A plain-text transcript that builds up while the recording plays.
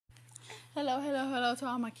Hello to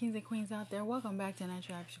all my kings and queens out there. Welcome back to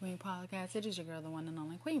Natural Average Queen Podcast. It is your girl, the one and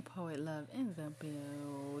only Queen Poet Love in the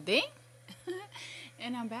building.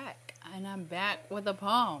 And I'm back with a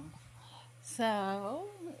poem. So,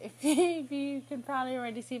 if you can probably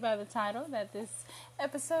already see by the title that this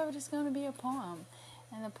episode is going to be a poem.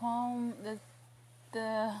 And the poem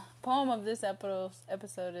of this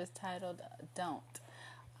episode is titled Don't.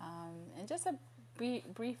 And just a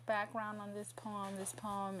brief background on this poem. This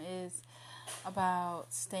poem is about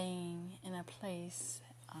staying in a place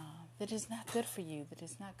that is not good for you, that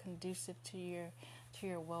is not conducive to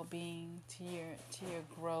your well-being, to your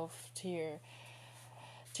growth, to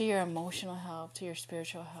your emotional health, to your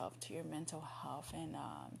spiritual health, to your mental health, and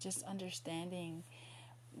just understanding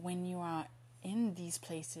when you are in these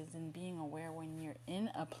places and being aware when you're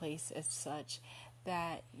in a place as such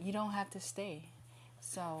that you don't have to stay.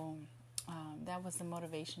 So that was the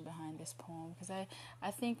motivation behind this poem, because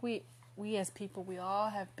I think we as people, we all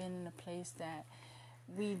have been in a place that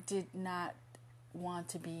we did not want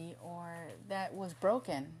to be, or that was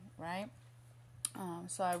broken, right?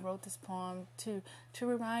 So I wrote this poem to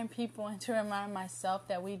remind people and to remind myself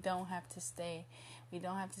that we don't have to stay. We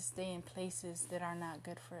don't have to stay in places that are not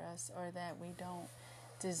good for us or that we don't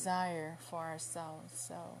desire for ourselves.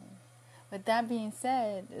 So with that being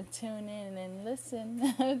said, tune in and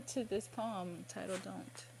listen to this poem titled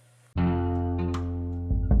Don't.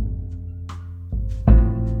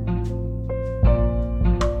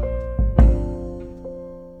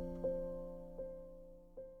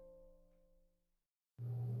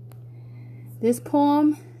 This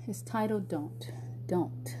poem is titled Don't.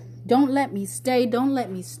 Don't let me stay, don't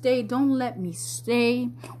let me stay, don't let me stay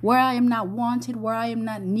where I am not wanted, where I am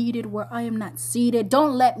not needed, where I am not seated.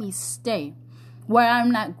 Don't let me stay where I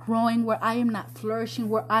am not growing, where I am not flourishing,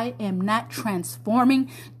 where I am not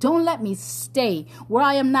transforming. Don't let me stay where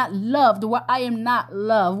I am not loved, where I am not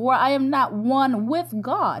loved, where I am not one with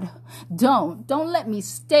God. Don't let me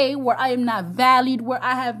stay where I am not valued, where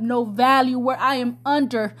I have no value, where I am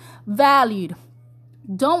undervalued.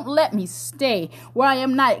 Don't let me stay where I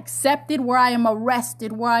am not accepted, where I am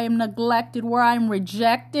arrested, where I am neglected, where I am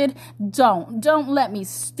rejected. Don't let me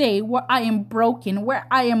stay where I am broken, where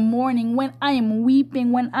I am mourning, when I am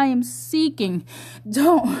weeping, when I am seeking.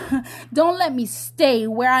 Don't let me stay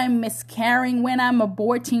where I am miscarrying, when I'm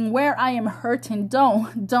aborting, where I am hurting.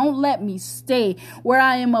 Don't let me stay where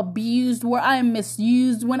I am abused, where I am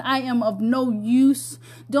misused, when I am of no use.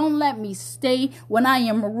 Don't let me stay when I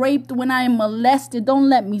am raped, when I am molested. Don't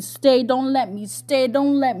let me stay. Don't let me stay.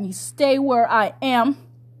 Don't let me stay where I am.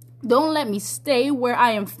 Don't let me stay where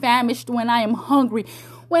I am famished, when I am hungry,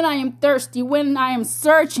 when I am thirsty, when I am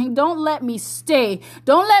searching. Don't let me stay.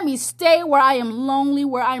 Don't let me stay where I am lonely,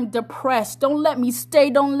 where I am depressed. Don't let me stay.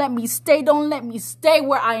 Don't let me stay. Don't let me stay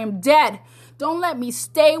where I am dead. Don't let me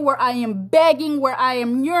stay where I am begging, where I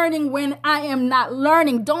am yearning, when I am not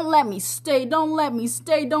learning. Don't let me stay. Don't let me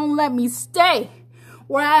stay. Don't let me stay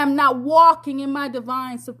where I am not walking in my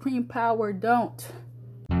divine supreme power. Don't